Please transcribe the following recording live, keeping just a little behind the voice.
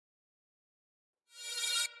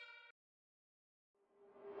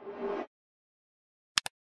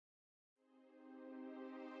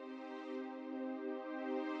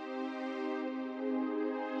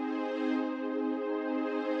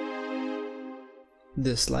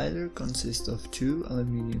The slider consists of two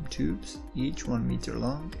aluminium tubes, each 1 meter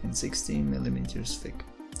long and 16 millimeters thick.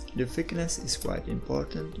 The thickness is quite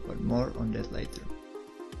important, but more on that later.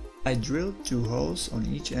 I drilled 2 holes on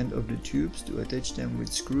each end of the tubes to attach them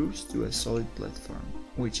with screws to a solid platform,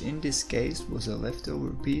 which in this case was a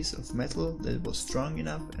leftover piece of metal that was strong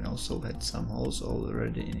enough and also had some holes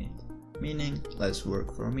already in it, meaning less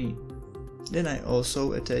work for me. Then I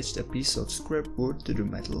also attached a piece of scrap wood to the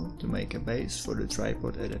metal to make a base for the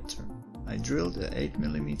tripod adapter. I drilled a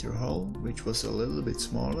 8mm hole, which was a little bit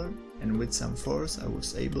smaller, and with some force I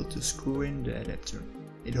was able to screw in the adapter.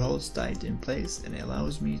 It holds tight in place and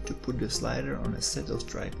allows me to put the slider on a set of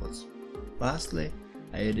tripods. Lastly,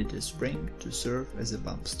 I added a spring to serve as a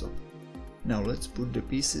bump stop. Now let's put the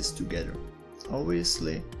pieces together.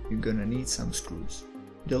 Obviously, you're gonna need some screws.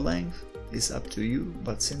 The length is up to you,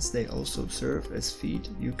 but since they also serve as feet,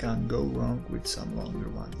 you can't go wrong with some longer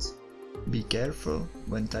ones. Be careful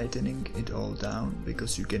when tightening it all down,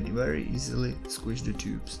 because you can very easily squish the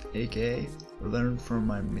tubes, aka learn from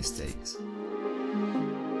my mistakes.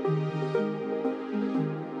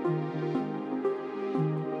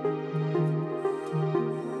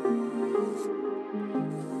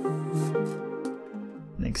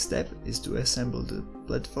 Next step is to assemble the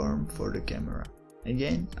platform for the camera.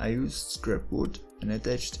 Again, I used scrap wood and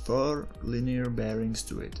attached 4 linear bearings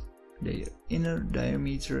to it. Their inner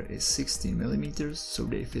diameter is 16 mm, so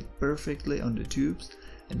they fit perfectly on the tubes,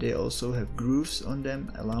 and they also have grooves on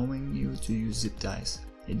them, allowing you to use zip ties.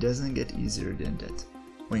 It doesn't get easier than that.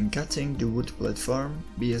 When cutting the wood platform,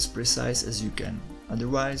 be as precise as you can,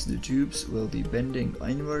 otherwise the tubes will be bending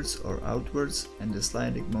inwards or outwards and the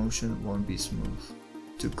sliding motion won't be smooth.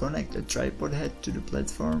 To connect a tripod head to the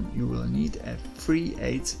platform, you will need a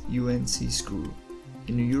 3/8 UNC screw.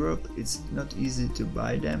 In Europe it's not easy to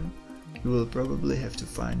buy them, you will probably have to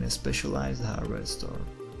find a specialized hardware store.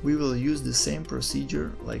 We will use the same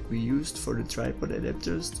procedure like we used for the tripod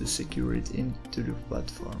adapters to secure it into the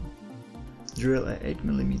platform. Drill a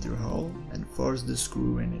 8mm hole and force the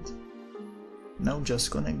screw in it. Now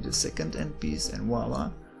just connect the second end piece and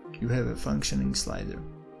voila, you have a functioning slider.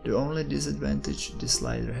 The only disadvantage this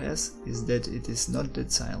slider has is that it is not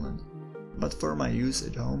that silent, but for my use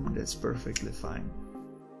at home that's perfectly fine.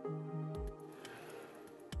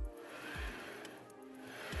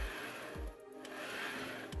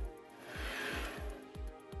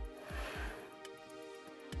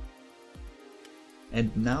 And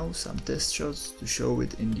now some test shots to show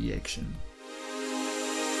it in the action.